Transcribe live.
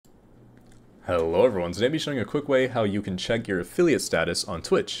Hello everyone, today I'll be showing a quick way how you can check your affiliate status on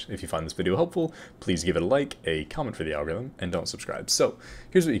Twitch. If you find this video helpful, please give it a like, a comment for the algorithm, and don't subscribe. So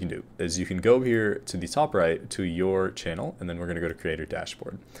here's what you can do, is you can go here to the top right to your channel, and then we're going to go to Creator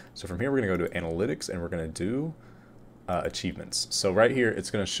Dashboard. So from here we're going to go to Analytics, and we're going to do achievements. So right here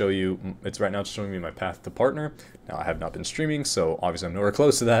it's going to show you, right now it's showing me my path to partner. Now I have not been streaming, so obviously I'm nowhere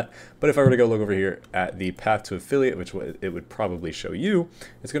close to that, but if I were to go look over here at the path to affiliate, which it would probably show you,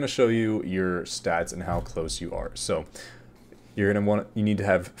 it's going to show you your stats and how close you are. So you need to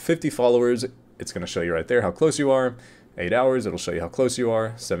have 50 followers. It's going to show you right there how close you are. 8 hours, it'll show you how close you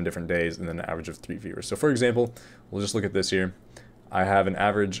are, 7 different days, and then an average of 3 viewers. So for example, we'll just look at this here. I have an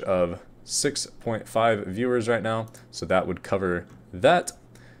average of 6.5 viewers right now, so that would cover that.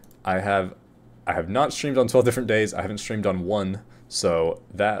 I have not streamed on 12 different days. I haven't streamed on one, so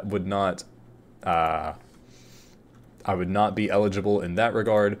that would not I would not be eligible in that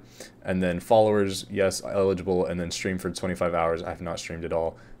regard. And then followers, yes, eligible, and then stream for 25 hours. I have not streamed at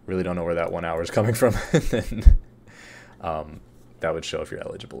all. Really don't know where that 1 hour is coming from. And then that would show if you're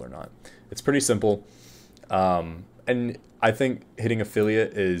eligible or not. It's pretty simple. And I think hitting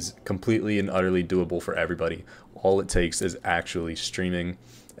affiliate is completely and utterly doable for everybody. All it takes is actually streaming,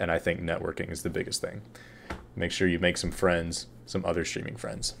 and I think networking is the biggest thing. Make sure you make some friends, some other streaming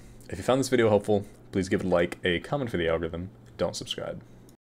friends. If you found this video helpful, please give it a like, a comment for the algorithm, don't subscribe.